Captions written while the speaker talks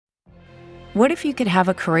What if you could have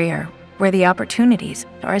a career where the opportunities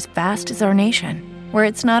are as vast as our nation, where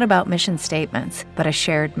it's not about mission statements, but a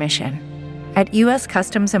shared mission? At U.S.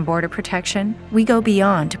 Customs and Border Protection, we go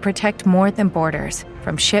beyond to protect more than borders.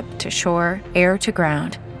 From ship to shore, air to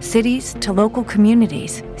ground, cities to local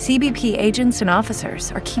communities, CBP agents and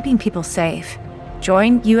officers are keeping people safe.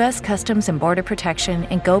 Join U.S. Customs and Border Protection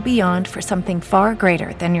and go beyond for something far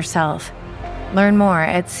greater than yourself. Learn more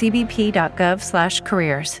at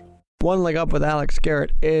cbp.gov/careers. One Leg Up with Alex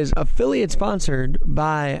Garrett is affiliate sponsored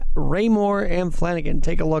by Raymore and Flanagan.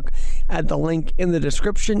 Take a look at the link in the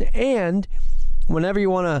description, and whenever you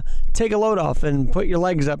want to take a load off and put your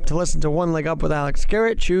legs up to listen to One Leg Up with Alex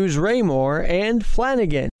Garrett, choose Raymore and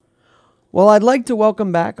Flanagan. Well, I'd like to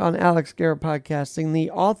welcome back on Alex Garrett Podcasting the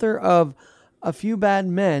author of A Few Bad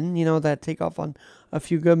Men, that take off on A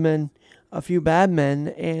Few Good Men, A Few Bad Men.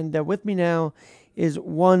 And with me now is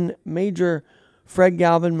one Major Fred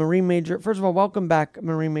Galvin, Marine Major. First of all, welcome back,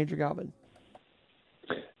 Marine Major Galvin.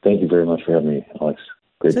 Thank you very much for having me, Alex.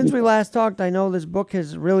 Great. Since we last talked, I know this book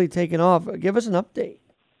has really taken off. Give us an update.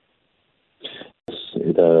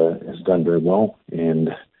 It has done very well,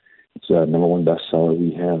 and it's a #1 bestseller.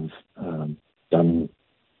 We have done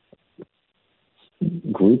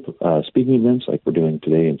group speaking events like we're doing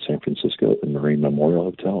today in San Francisco at the Marine Memorial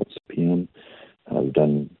Hotel at 6 p.m. We've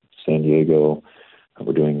done San Diego.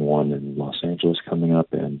 We're doing one in Los Angeles coming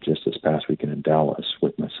up, and just this past weekend in Dallas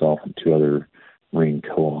with myself and 2 other Marine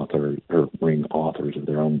co-authors or Marine authors of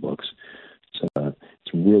their own books. So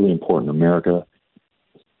it's really important. America,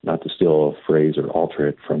 not to steal a phrase or alter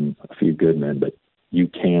it from A Few Good Men, but you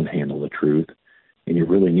can handle the truth, and you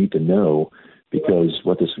really need to know, because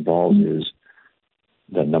what this involves is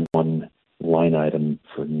the #1 line item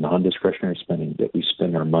for non-discretionary spending that we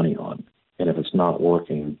spend our money on. And if it's not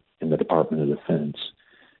working in the Department of Defense,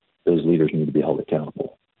 those leaders need to be held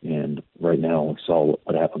accountable. And right now, we saw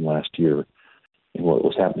what happened last year, and what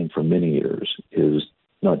was happening for many years is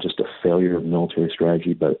not just a failure of military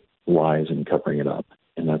strategy, but lies and covering it up.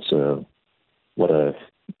 And that's what I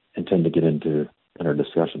intend to get into in our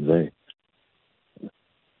discussion today.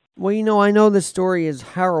 Well, I know this story is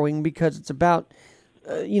harrowing because it's about,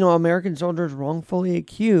 American soldiers wrongfully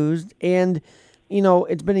accused, and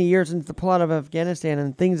it's been a year since the pull out of Afghanistan,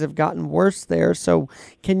 and things have gotten worse there. So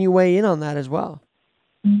can you weigh in on that as well?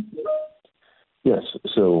 Yes.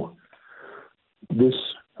 So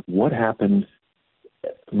what happened,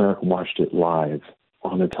 America watched it live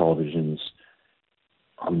on the televisions.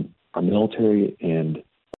 Our military and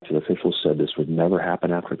the officials said this would never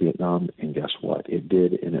happen after Vietnam, and guess what? It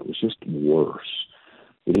did, and it was just worse.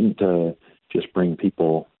 We didn't just bring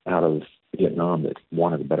people out of Vietnam that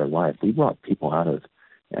wanted a better life. We brought people out of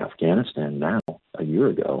Afghanistan now, a year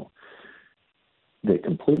ago, that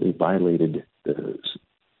completely violated the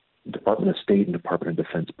Department of State and Department of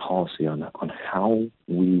Defense policy on how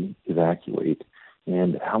we evacuate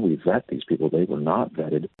and how we vet these people. They were not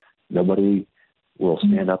vetted. Nobody will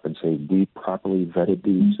stand up and say, we properly vetted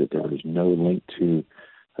these, that there was no link to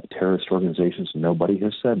terrorist organizations. Nobody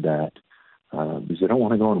has said that because they don't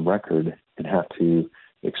want to go on record and have to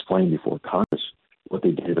explain before Congress what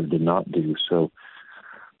they did or did not do. So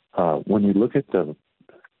when you look at the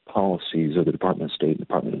policies of the Department of State and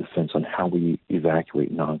Department of Defense on how we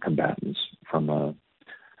evacuate non-combatants from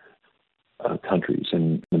countries,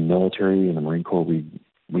 and the military and the Marine Corps,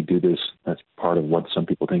 we do this. That's part of what some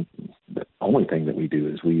people think the only thing that we do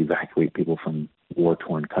is we evacuate people from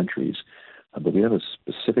war-torn countries. But we have a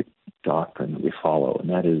specific doctrine that we follow,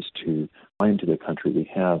 and that is to fly into the country we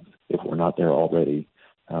have, if we're not there already,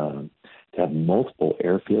 to have multiple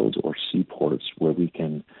airfields or seaports where we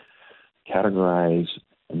can categorize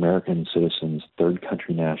American citizens, third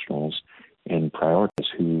country nationals, and prioritize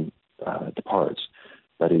who departs.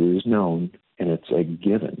 But it is known, and it's a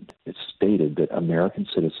given, it's stated that American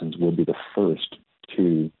citizens will be the first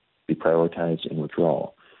to be prioritized in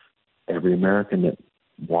withdrawal. Every American that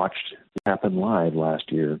watched it happen live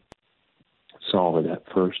last year saw that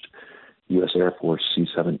first U.S. Air Force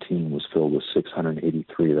C-17 was filled with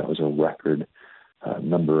 683. That was a record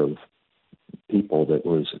number of people that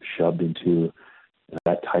was shoved into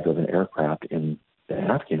that type of an aircraft, and the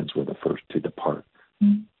Afghans were the first to depart.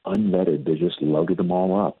 Unvetted, they just loaded them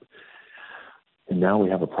all up. And now we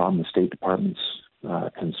have a problem. The State Department's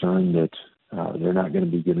concerned that they're not going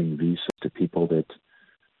to be giving visas to people that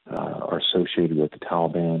are associated with the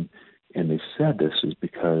Taliban. And they said this is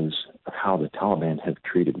because of how the Taliban have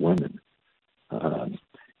treated women.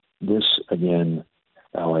 This, again,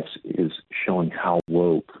 Alex, is showing how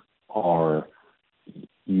woke our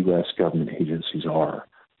U.S. government agencies are.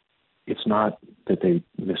 It's not that they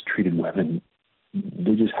mistreated women.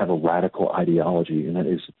 They just have a radical ideology, and that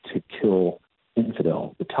is to kill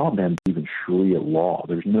infidel. The Taliban is even Sharia law.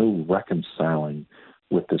 There's no reconciling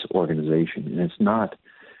with this organization. And it's not,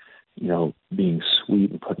 being sweet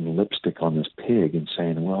and putting lipstick on this pig and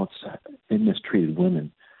saying, well, they mistreated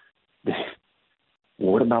women.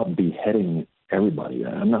 What about beheading everybody?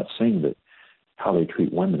 I'm not saying that how they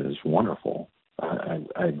treat women is wonderful.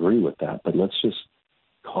 I agree with that, but let's just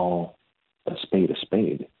call a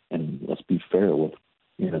spade, and let's be fair with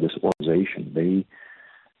this organization. They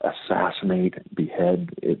assassinate, behead.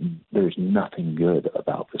 There's nothing good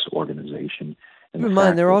about this organization. Keep in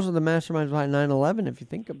mind, they're also the masterminds behind 9/11. If you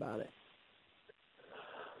think about it,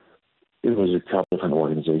 it was a couple different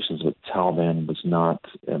organizations. The Taliban was not.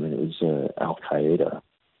 I mean, it was Al Qaeda,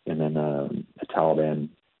 and then the Taliban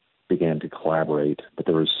began to collaborate. But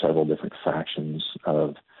there were several different factions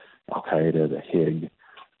of Al Qaeda, the HIG,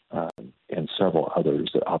 and several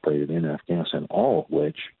others that operated in Afghanistan, all of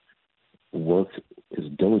which worked as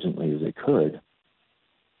diligently as they could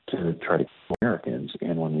to try to kill Americans.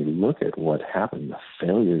 And when we look at what happened, the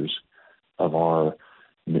failures of our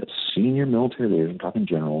senior military leaders, I'm talking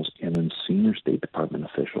generals, and then senior State Department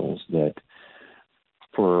officials, that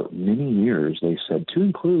for many years they said, to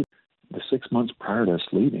include the 6 months prior to us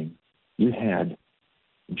leaving, you had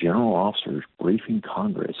general officers briefing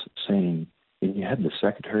Congress saying, and you had the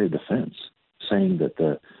Secretary of Defense saying that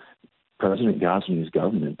the President Ghazni's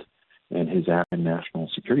government and his Afghan National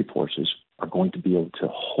Security Forces are going to be able to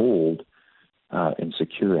hold and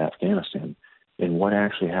secure Afghanistan. And what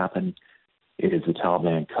actually happened is the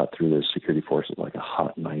Taliban cut through those security forces like a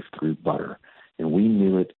hot knife through butter. And we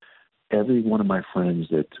knew it. Every one of my friends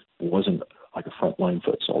that wasn't like a frontline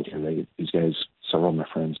foot soldier, these guys, several of my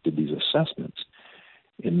friends did these assessments.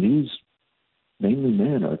 And these mainly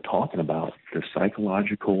men are talking about the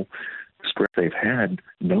psychological stress they've had,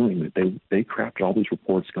 knowing that they crafted all these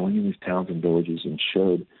reports going in these towns and villages and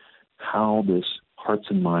showed how this hearts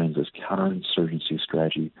and minds, this counterinsurgency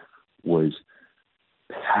strategy was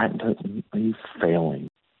patently failing.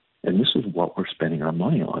 And this is what we're spending our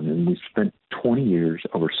money on. And we've spent 20 years,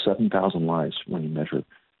 over 7,000 lives when you measure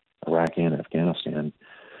Iraq and Afghanistan,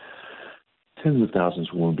 tens of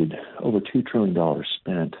thousands wounded, over $2 trillion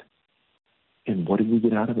spent. And what did we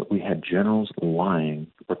get out of it? We had generals lying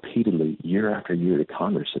repeatedly year after year to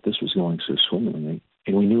Congress that this was going so swimmingly,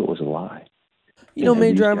 and we knew it was a lie.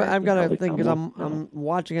 Major, I've got to think, because I'm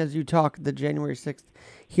watching as you talk the January 6th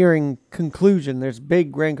hearing conclusion. There's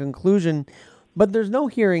big, grand conclusion, but there's no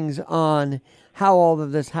hearings on how all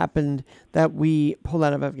of this happened that we pulled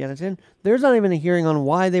out of Afghanistan. There's not even a hearing on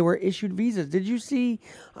why they were issued visas. Did you see,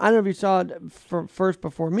 I don't know if you saw it first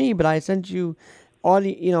before me, but I sent you a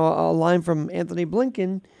line from Anthony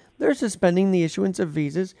Blinken. They're suspending the issuance of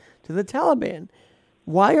visas to the Taliban.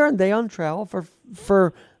 Why aren't they on trial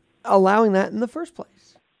for allowing that in the first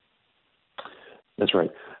place? That's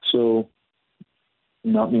right. So,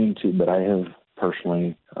 not meaning to, but I have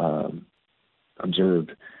personally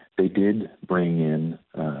observed they did bring in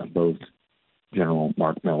both General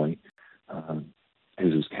Mark Milley,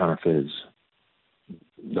 who's counterfeit,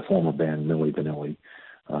 the former band Milli Vanilli,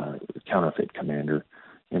 counterfeit commander,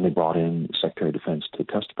 and they brought in the Secretary of Defense to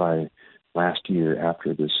testify last year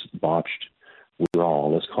after this botched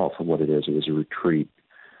withdrawal. Let's call it for what it is. It was a retreat,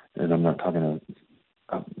 and I'm not talking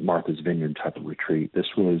a Martha's Vineyard type of retreat.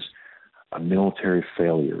 This was a military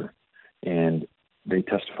failure, and they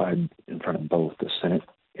testified in front of both the Senate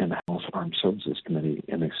and the House Armed Services Committee,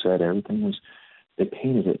 and they said they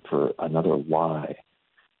painted it for another lie.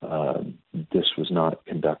 This was not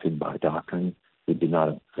conducted by doctrine. We did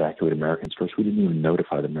not evacuate Americans first. We didn't even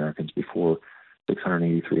notify the Americans before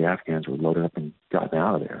 683 Afghans were loaded up and gotten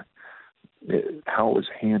out of there. How it was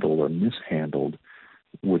handled or mishandled,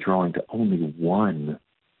 withdrawing to only one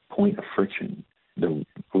point of friction, the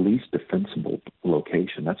least defensible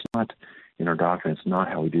location. That's not in our doctrine. It's not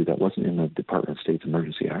how we do that. It wasn't in the Department of State's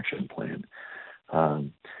Emergency Action Plan.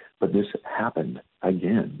 But this happened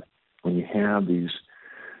again when you have these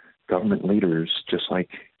government leaders, just like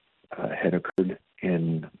had occurred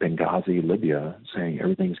in Benghazi, Libya, saying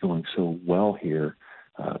everything's going so well here,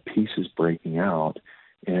 peace is breaking out,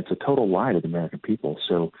 and it's a total lie to the American people.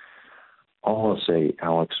 So all I'll say,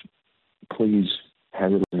 Alex, please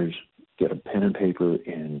have your listeners get a pen and paper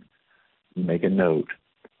and make a note.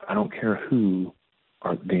 I don't care who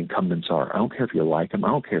the incumbents are. I don't care if you like them. I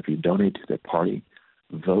don't care if you donate to their party.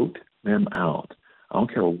 Vote them out. I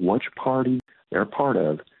don't care which party they're part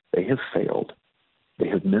of. They have failed. They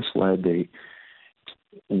have misled.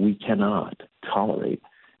 We cannot tolerate.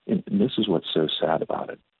 And this is what's so sad about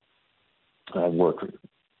it. I work,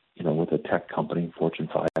 with a tech company, Fortune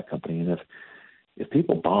 5 tech company, and if if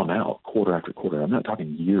people bomb out quarter after quarter, I'm not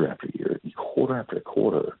talking year after year, quarter after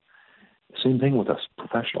quarter, same thing with a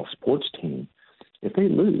professional sports team. If they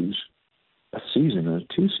lose a season or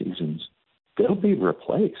 2 seasons, they'll be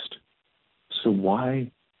replaced. So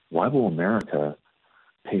why will America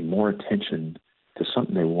pay more attention to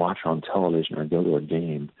something they watch on television or go to a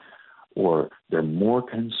game, or they're more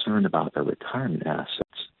concerned about their retirement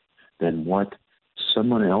assets than what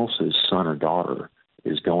someone else's son or daughter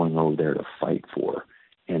is going over there to fight for?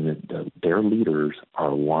 And their leaders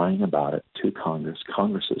are lying about it to Congress.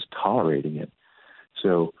 Congress is tolerating it.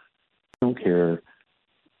 So I don't care,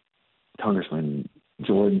 Congressman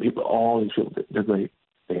Jordan, people, all these people, they're great.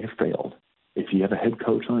 They have failed. If you have a head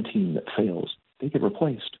coach on a team that fails, they get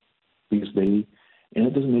replaced because and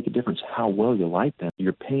it doesn't make a difference how well you like them.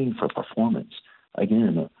 You're paying for performance.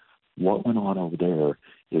 Again, what went on over there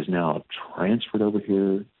is now transferred over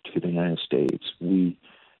here to the United States. We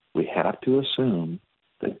have to assume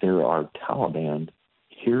that there are Taliban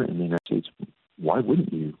here in the United States. Why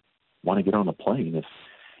wouldn't you want to get on a plane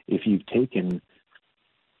if you've taken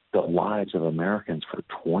the lives of Americans for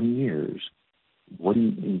 20 years? What do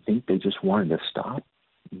you think they just wanted to stop?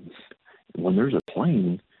 When there's a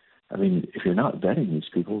plane, I mean, if you're not vetting these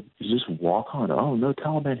people, you just walk on. Oh, no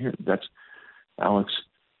Taliban here. That's, Alex,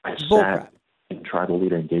 I sat in tribal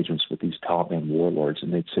leader engagements with these Taliban warlords,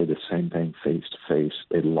 and they'd say the same thing face to face.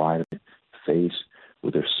 They'd lie to me face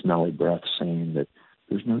with their smelly breath saying that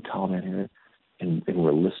there's no Taliban here. And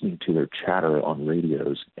we're listening to their chatter on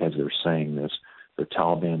radios as they're saying this. The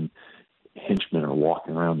Taliban henchmen are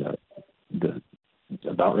walking around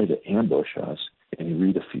about ready to ambush us. And you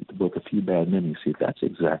read the book A Few Bad Men, you see that's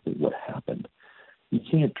exactly what happened. You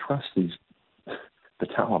can't trust the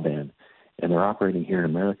Taliban, and they're operating here in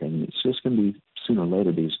America. And it's just going to be sooner or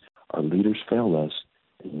later. Our leaders failed us,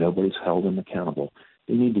 and nobody's held them accountable.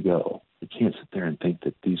 They need to go. You can't sit there and think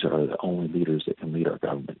that these are the only leaders that can lead our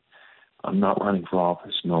government. I'm not running for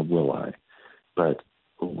office, nor will I. But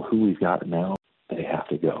who we've got now, they have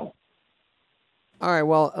to go. All right,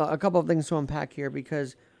 well, a couple of things to unpack here,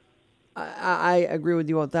 because I agree with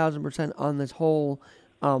you 1,000% on this whole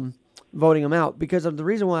voting them out, because of the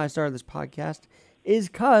reason why I started this podcast is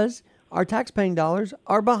because our taxpaying dollars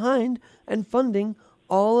are behind and funding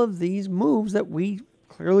all of these moves that we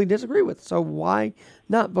clearly disagree with. So why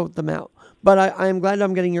not vote them out? But I am glad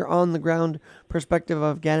I'm getting your on-the-ground perspective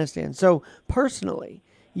of Afghanistan. So personally,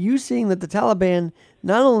 you seeing that the Taliban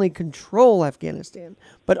not only control Afghanistan,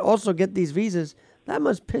 but also get these visas, that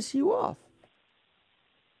must piss you off.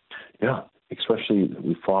 Yeah, especially that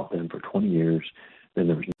we fought them for 20 years. Then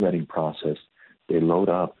there was no vetting process. They load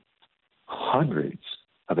up hundreds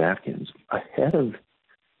of Afghans ahead of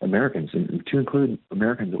Americans, and to include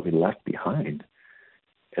Americans that we left behind,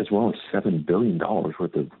 as well as $7 billion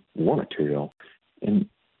worth of war material. And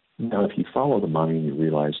now if you follow the money and you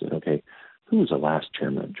realize that, okay, who was the last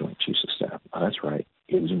chairman of Joint Chiefs of Staff? Oh, that's right.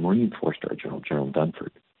 It was a Marine four-star general, General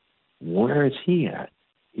Dunford. Where is he at?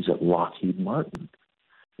 He's at Lockheed Martin.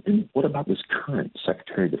 And what about this current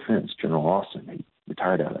Secretary of Defense, General Austin? He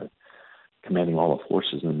retired out of commanding all the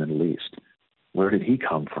forces in the Middle East. Where did he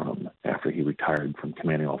come from after he retired from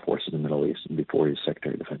commanding all forces in the Middle East and before he was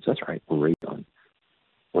Secretary of Defense? That's right, Raytheon.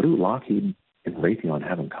 What do Lockheed and Raytheon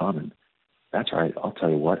have in common? That's right, I'll tell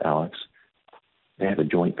you what, Alex. They have a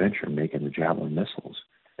joint venture making the Javelin missiles.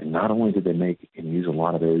 And not only did they make and use a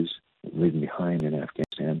lot of those and leave them behind in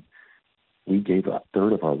Afghanistan, we gave a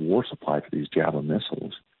third of our war supply for these Javelin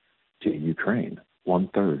missiles to Ukraine,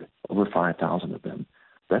 1/3, over 5,000 of them.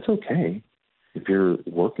 That's okay if you're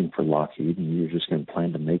working for Lockheed and you're just going to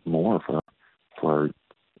plan to make more for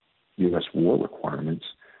U.S. war requirements.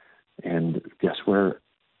 And guess where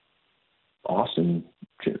Austin,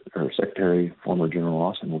 or Secretary, former General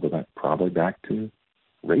Austin, will go probably back to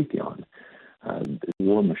Raytheon, the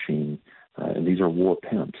war machine. And these are war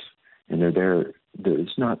pimps. And they're there.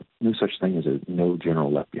 There's no such thing as a no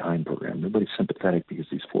general left behind program. Nobody's sympathetic because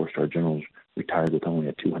these four-star generals retired with only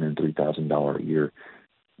a $203,000 a year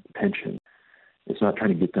pension. It's not trying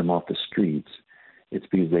to get them off the streets. It's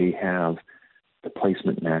because they have the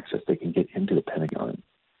placement and access. They can get into the Pentagon.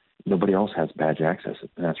 Nobody else has badge access,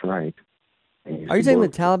 and that's right. Are you saying the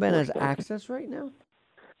Taliban has access right now?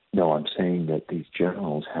 No, I'm saying that these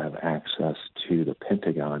generals have access to the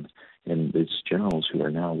Pentagon, and it's generals who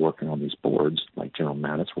are now working on these boards, like General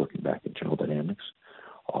Mattis working back at General Dynamics.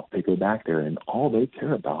 They go back there, and all they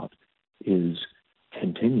care about is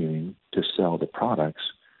continuing to sell the products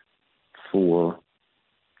for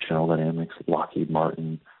General Dynamics, Lockheed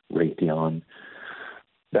Martin, Raytheon.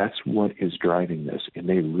 That's what is driving this, and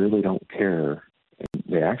they really don't care. And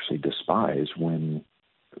they actually despise when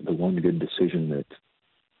the one good decision that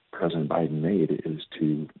President Biden made is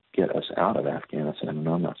to get us out of Afghanistan. And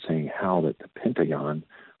I'm not saying how that the Pentagon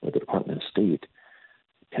or the Department of State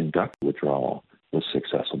conducted withdrawal was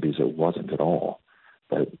successful, because it wasn't at all.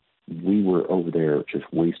 But we were over there just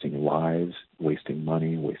wasting lives, wasting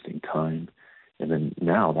money, wasting time. And then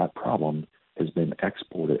now that problem has been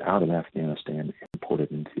exported out of Afghanistan and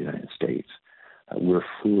imported into the United States. We're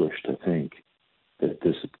foolish to think that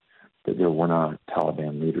there were not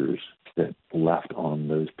Taliban leaders that left on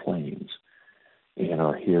those planes and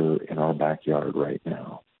are here in our backyard right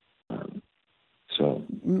now.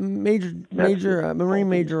 Marine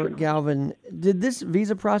Major Galvin, did this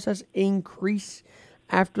visa process increase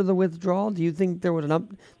after the withdrawal? Do you think there was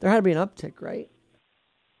there had to be an uptick, right?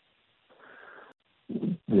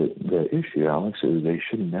 The issue, Alex, is they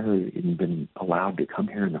should have never even been allowed to come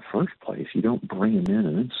here in the first place. You don't bring them in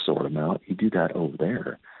and then sort them out. You do that over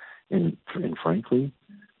there. And frankly,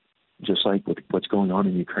 just like with what's going on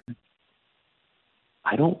in Ukraine,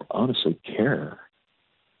 I don't honestly care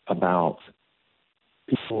about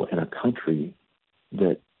people in a country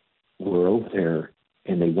that were over there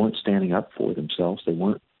and they weren't standing up for themselves. They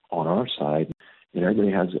weren't on our side. And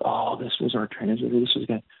everybody has, this was our translator, this is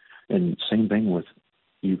good. And same thing with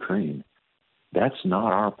Ukraine. That's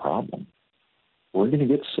not our problem. We're going to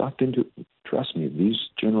get sucked into, trust me, these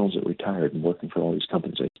generals that retired and working for all these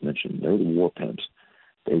companies I mentioned, they're the war pimps.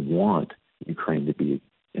 They want Ukraine to be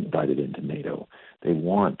invited into NATO. They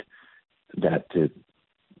want that to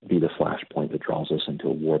be the flashpoint that draws us into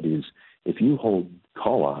a war, because if you hold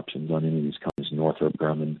call options on any of these companies, Northrop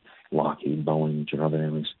Grumman, Lockheed, Boeing, General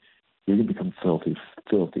Dynamics, you're going to become filthy,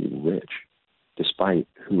 filthy rich, despite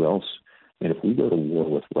who else. And if we go to war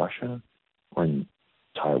with Russia or in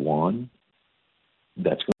Taiwan,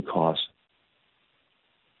 that's going to cost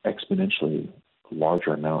exponentially a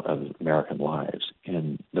larger amount of American lives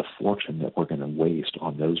and the fortune that we're going to waste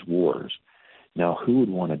on those wars. Now, who would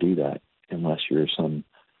want to do that unless you're some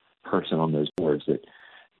person on those boards that,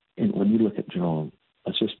 and when you look at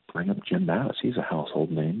let's just bring up Jim Mattis. He's a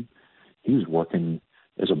household name. He was working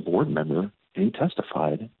as a board member, and he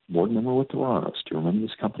testified, board member with Theranos. Do you remember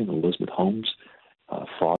this company, Elizabeth Holmes,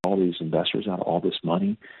 fraud all these investors out of all this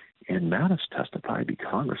money? And Mattis testified to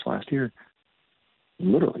Congress last year,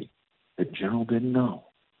 literally, the general didn't know.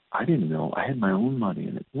 I didn't know. I had my own money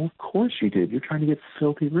in it. Well, of course you did. You're trying to get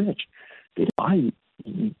filthy rich. They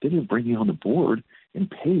didn't bring you on the board and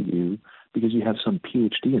pay you because you have some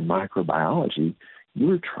PhD in microbiology. You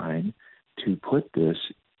were trying to put this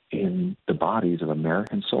in the bodies of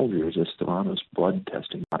American soldiers as Theranos blood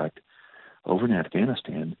testing product over in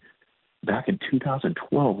Afghanistan back in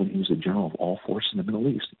 2012 when he was the general of all forces in the Middle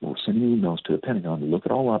East. We're sending emails to the Pentagon to look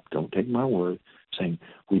it all up, don't take my word, saying,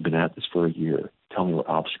 we've been at this for a year. Tell me what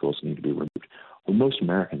obstacles need to be removed. Well, most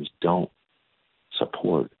Americans don't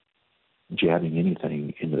support jabbing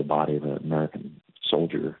anything into the body of an American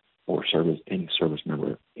soldier or any service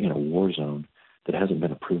member in a war zone that hasn't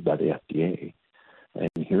been approved by the FDA.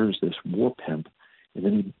 And here's this war pimp, and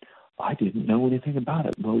then I didn't know anything about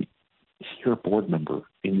it. Well, you're a board member,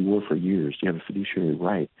 and you were for years. You have a fiduciary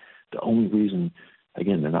right. The only reason,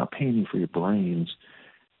 again, they're not paying you for your brains.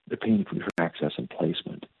 They're paying you for your access and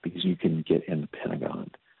placement because you can get in the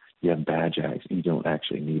Pentagon. You have badge access. You don't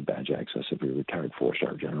actually need badge access if you're a retired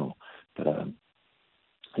four-star general. But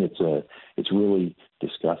it's really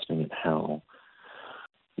disgusting at how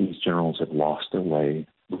these generals have lost their way.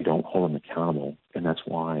 We don't hold them accountable, and that's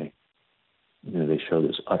why they show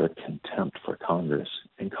this utter contempt for Congress,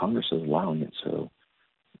 and Congress is allowing it. So,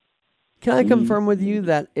 can I confirm with you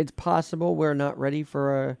that it's possible we're not ready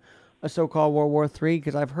for a so-called World War III?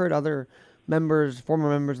 Because I've heard other former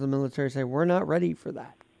members of the military say we're not ready for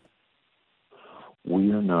that.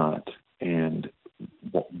 We are not, and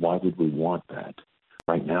why would we want that?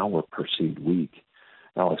 Right now, we're perceived weak.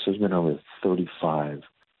 Alex, there's been over 35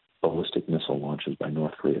 ballistic missile launches by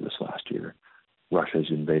North Korea this last year. Russia's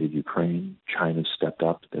invaded Ukraine. China's stepped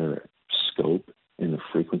up their scope and the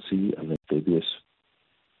frequency of amphibious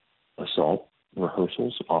assault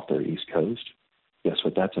rehearsals off their east coast. Guess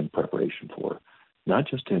what that's in preparation for? Not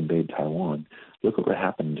just to invade Taiwan. Look at what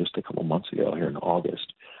happened just a couple months ago here in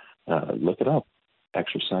August. Look it up.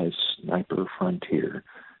 Exercise Sniper Frontier.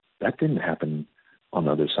 That didn't happen on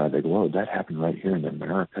the other side of the globe. That happened right here in the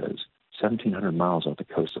Americas, 1,700 miles off the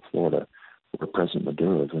coast of Florida, where President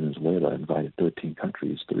Maduro of Venezuela invited 13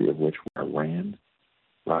 countries, 3 of which were Iran,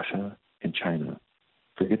 Russia, and China.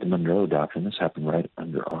 Forget the Monroe Doctrine. This happened right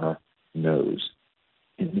under our nose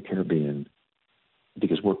in the Caribbean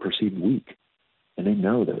because we're perceived weak. And they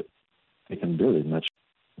know that they can really much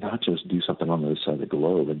not just do something on the other side of the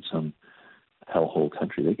globe in some hellhole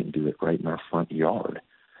country. They can do it right in our front yard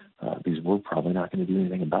because we're probably not going to do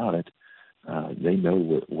anything about it. They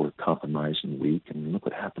know we're compromised and weak, and look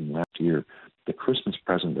what happened last year. The Christmas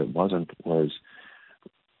present that was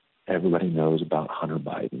everybody knows about Hunter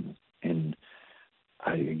Biden. And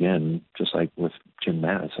again, just like with Jim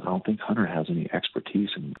Mattis, I don't think Hunter has any expertise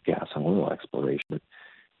in gas and oil exploration, but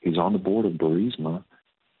he's on the board of Burisma,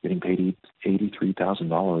 getting paid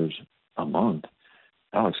 $83,000 a month.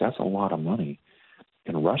 Alex, that's a lot of money.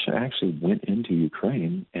 And Russia actually went into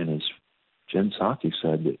Ukraine, and as Jen Psaki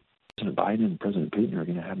said, that President Biden and President Putin are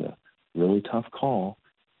going to have a really tough call.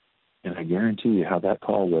 And I guarantee you how that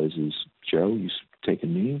call was is, Joe, you take a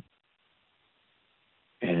knee,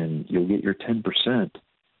 and you'll get your 10%.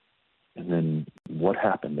 And then what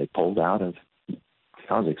happened? They pulled out of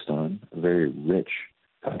Kazakhstan, a very rich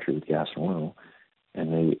country with gas and oil,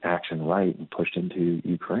 and they action right and pushed into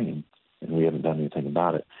Ukraine, and we haven't done anything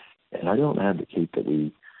about it. And I don't advocate that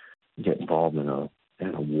we get involved in a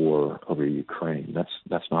war over Ukraine.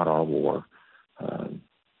 That's not our war.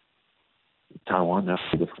 Taiwan, that's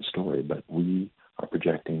a different story, but we are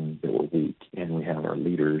projecting that we're weak, and we have our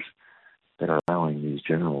leaders that are allowing these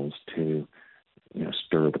generals to,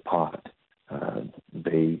 stir the pot.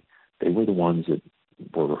 They were the ones that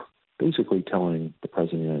were basically telling the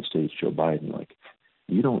President of the United States, Joe Biden, like,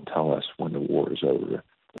 you don't tell us when the war is over.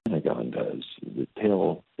 The Pentagon does. The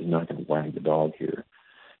tail is not going to wag the dog here.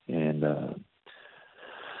 And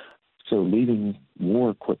so leaving war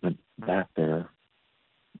equipment back there,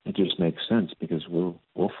 it just makes sense because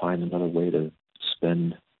we'll find another way to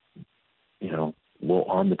spend, we'll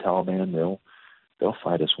arm the Taliban. They'll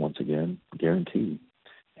fight us once again, guaranteed.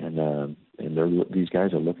 And these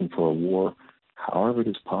guys are looking for a war however it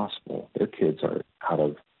is possible. Their kids are out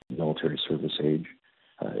of military service age.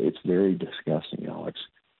 It's very disgusting, Alex.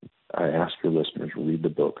 I ask your listeners, read the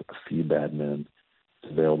book, A Few Bad Men.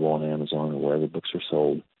 It's available on Amazon or wherever books are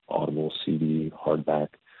sold, Audible, CD, hardback,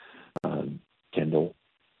 Kindle.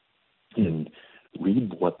 And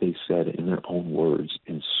read what they said in their own words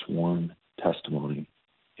in sworn testimony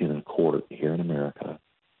in a court here in America.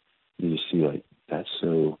 You just see, like, that's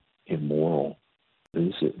so immoral.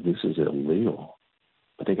 This is illegal.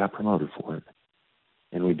 But they got promoted for it,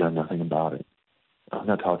 and we've done nothing about it. I'm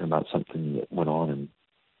not talking about something that went on in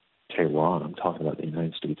Tehran. I'm talking about the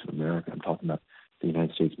United States of America. I'm talking about the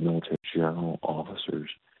United States military general officers.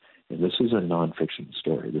 And this is a nonfiction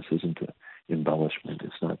story. This isn't an embellishment.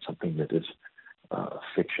 It's not something that is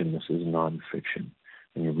fiction. This is nonfiction.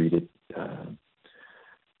 When you read it,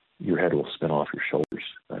 your head will spin off your shoulders.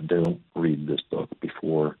 Don't read this book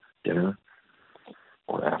before dinner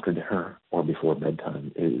or after dinner or before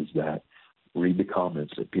bedtime. It is that. Read the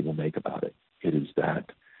comments that people make about it. It is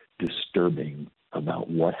that disturbing about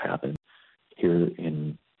what happened here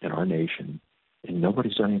in our nation, and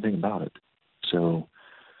nobody's done anything about it. So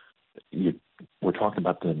we're talking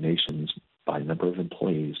about the nation's, by number of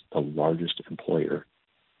employees, the largest employer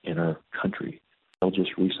in our country. Well,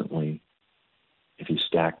 just recently, if you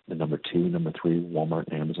stack the number 2, number 3, Walmart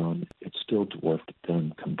and Amazon, it's still dwarfed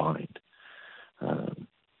them combined.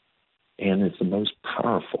 And it's the most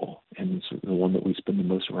powerful, and it's the one that we spend the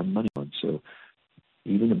most of our money on. So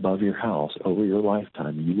even above your house, over your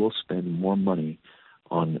lifetime, you will spend more money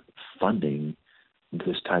on funding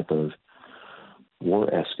this type of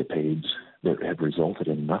war escapades that have resulted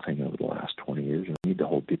in nothing over the last 20 years. And we need to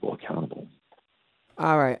hold people accountable.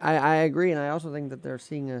 All right. I agree, and I also think that they're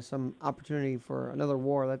seeing some opportunity for another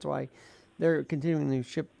war. That's why they're continuing to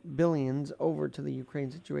ship billions over to the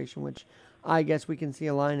Ukraine situation, which I guess we can see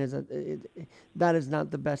a line as that is not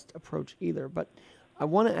the best approach either. But I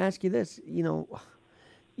want to ask you this.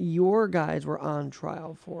 Your guys were on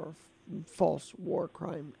trial for false war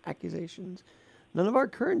crime accusations. None of our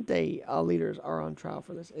current day leaders are on trial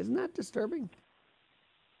for this. Isn't that disturbing?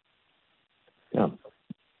 Yeah.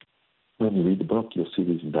 When you read the book, you'll see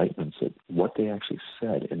these indictments that what they actually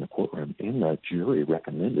said in the courtroom and the jury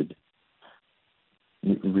recommended.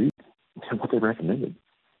 You read what they recommended.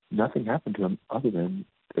 Nothing happened to them other than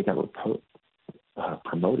they got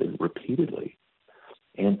promoted repeatedly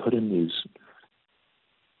and put in these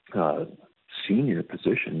senior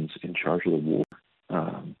positions in charge of the war.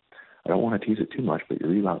 I don't want to tease it too much, but you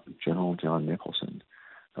read about General John Nicholson.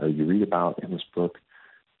 You read about in this book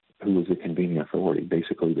who was the convening authority,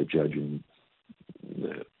 basically the judge and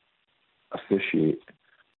the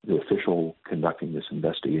official conducting this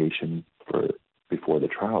investigation before the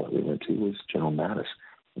trial that we went to was General Mattis,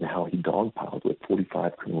 and how he dogpiled with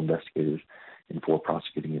 45 criminal investigators and 4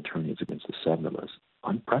 prosecuting attorneys against the 7 of us.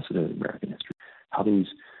 Unprecedented in American history. How these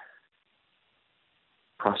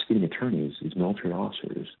prosecuting attorneys, these military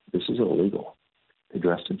officers, this is illegal. They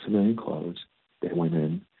dressed in civilian clothes. They went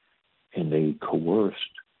in and they coerced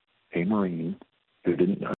a Marine who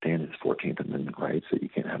didn't understand his 14th Amendment rights, that you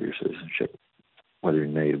can't have your citizenship, whether you're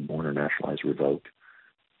native born or naturalized, revoked.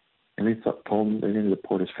 And they told him they're going to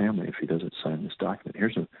deport his family if he doesn't sign this document.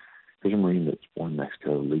 Here's a Marine that's born in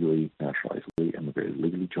Mexico, legally naturalized, legally immigrated,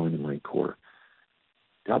 legally joined the Marine Corps,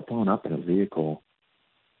 got blown up in a vehicle,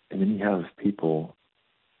 and then you have people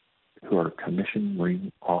who are commissioned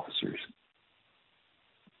Marine officers,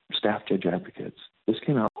 staff judge advocates. This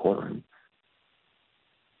came out of the courtroom,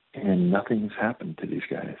 and nothing's happened to these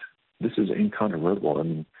guys. This is incontrovertible. I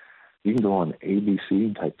mean, you can go on ABC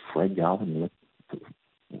and type Fred Galvin,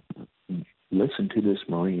 listen to this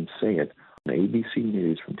Marine say it on ABC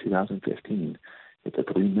News from 2015 at the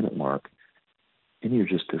 3-minute mark, and you're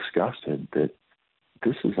just disgusted that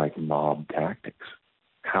this is like mob tactics.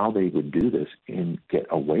 How they would do this and get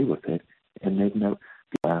away with it, and they've never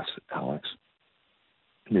asked Alex.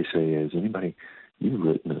 And they say, "Is anybody? You've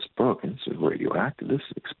written this book, and this is radioactive. This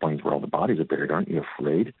explains where all the bodies are buried. Aren't you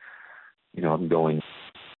afraid? You know, I'm going to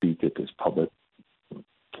speak at this public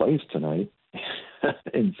place tonight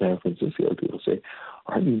in San Francisco." People say,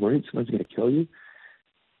 "Aren't you worried someone's going to kill you?"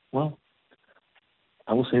 Well,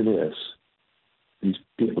 I will say this: these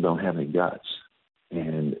people don't have any guts,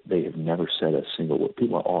 and they have never said a single word.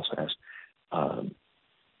 People also ask,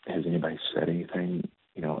 "Has anybody said anything,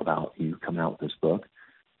 about you coming out with this book?"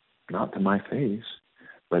 Not to my face,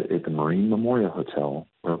 but at the Marine Memorial Hotel,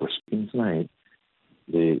 where we're speaking tonight,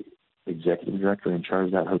 the executive director in charge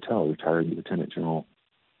of that hotel, retired Lieutenant General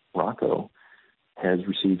Rocco, has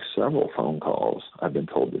received several phone calls, I've been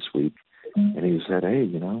told this week, and he said, "Hey,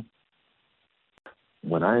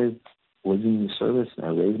 when I was in the service and I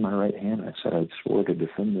raised my right hand, I said I swore to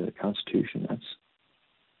defend the Constitution. That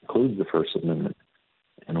includes the First Amendment.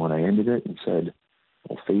 And when I ended it and said,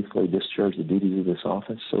 will faithfully discharge the duties of this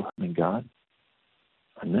office, so help me God,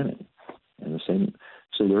 I meant it." And the same,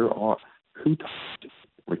 so there are, who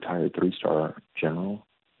retired 3-star general,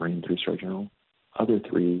 Marine 3-star general, other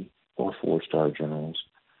 3 or 4-star generals.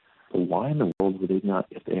 But why in the world would they not,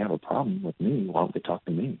 if they have a problem with me, why don't they talk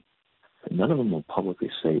to me? But none of them will publicly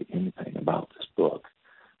say anything about this book.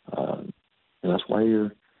 And that's why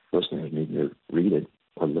your listeners need to read it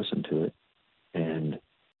or listen to it and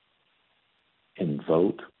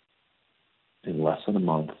vote in less than a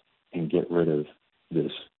month and get rid of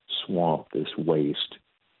this swamp, this waste.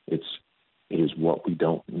 It is what we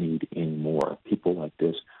don't need anymore. People like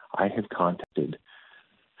this, I have contacted,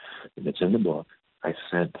 and it's in the book, I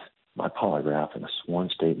sent my polygraph and a sworn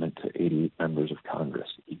statement to 88 members of Congress.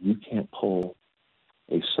 You can't pull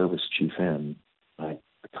a service chief in, like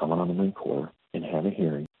coming on the Marine Corps, and have a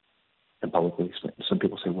hearing and publicly explain. Some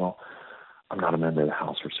people say, "Well, I'm not a member of the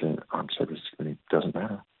House or Senate Armed Services Committee." It doesn't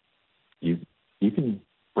matter. You can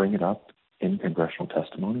bring it up in congressional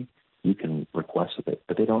testimony. You can request it,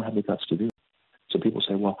 but they don't have the guts to do it. So people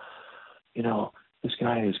say, "Well, this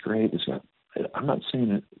guy is great. I'm not saying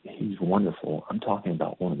that he's wonderful. I'm talking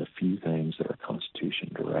about one of the few things that our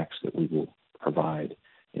Constitution directs that we will provide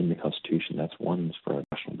in the Constitution. That's one is for our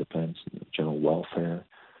national defense and general welfare.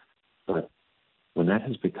 But when that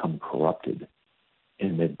has become corrupted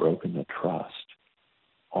and they've broken the trust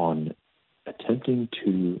on attempting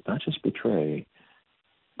to not just betray,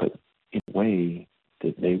 but in a way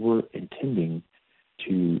that they were intending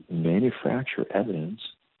to manufacture evidence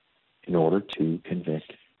in order to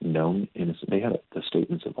convict known innocent. They had the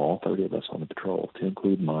statements of all 30 of us on the patrol, to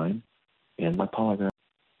include mine and my polygraph.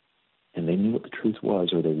 And they knew what the truth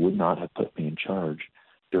was, or they would not have put me in charge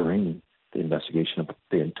during the investigation of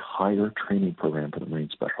the entire training program for the Marine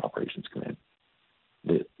Special Operations Command.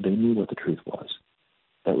 They knew what the truth was.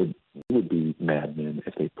 It would be madmen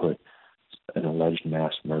if they put an alleged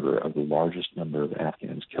mass murder of the largest number of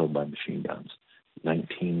Afghans killed by machine guns.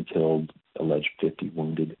 19 killed, alleged 50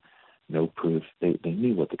 wounded, no proof. They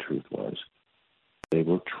knew what the truth was. They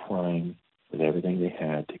were trying with everything they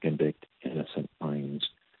had to convict innocent Marines.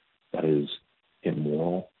 That is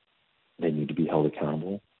immoral. They need to be held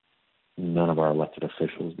accountable. None of our elected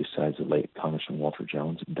officials, besides the late Congressman Walter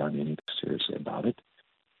Jones, have done anything seriously about it.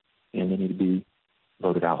 And they need to be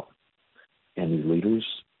voted out. And these leaders,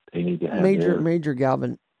 they need to have Major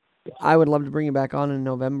Galvin, I would love to bring you back on in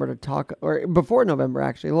November to talk, or before November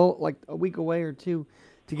actually, like a week away or two,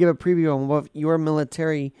 to give a preview on what your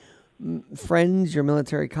military friends, your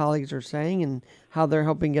military colleagues are saying, and how they're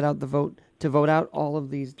helping get out the vote to vote out all of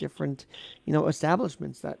these different,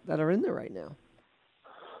 establishments that are in there right now.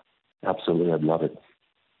 Absolutely, I'd love it.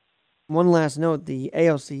 One last note, the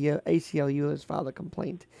ACLU has filed a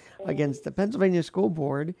complaint against the Pennsylvania School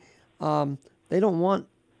Board. They don't want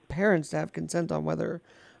parents to have consent on whether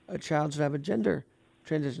a child should have a gender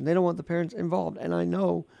transition. They don't want the parents involved. And I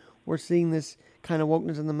know we're seeing this kind of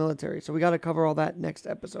wokeness in the military. So we got to cover all that next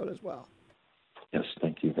episode as well. Yes,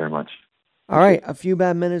 thank you very much. All right, A Few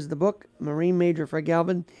Bad Men is the book. Marine Major Fred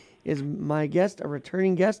Galvin is my guest, a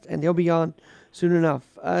returning guest, and he'll be on soon enough.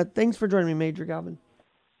 Thanks for joining me, Major Galvin.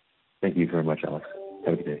 Thank you very much, Alex.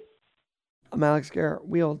 Have a good day. I'm Alex Garrett.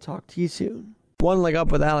 We'll talk to you soon. One Leg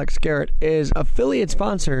Up with Alex Garrett is affiliate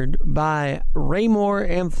sponsored by Raymore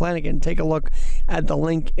and Flanagan. Take a look at the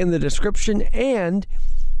link in the description. And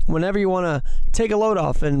whenever you want to take a load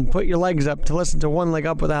off and put your legs up to listen to One Leg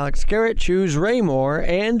Up with Alex Garrett, choose Raymore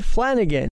and Flanagan.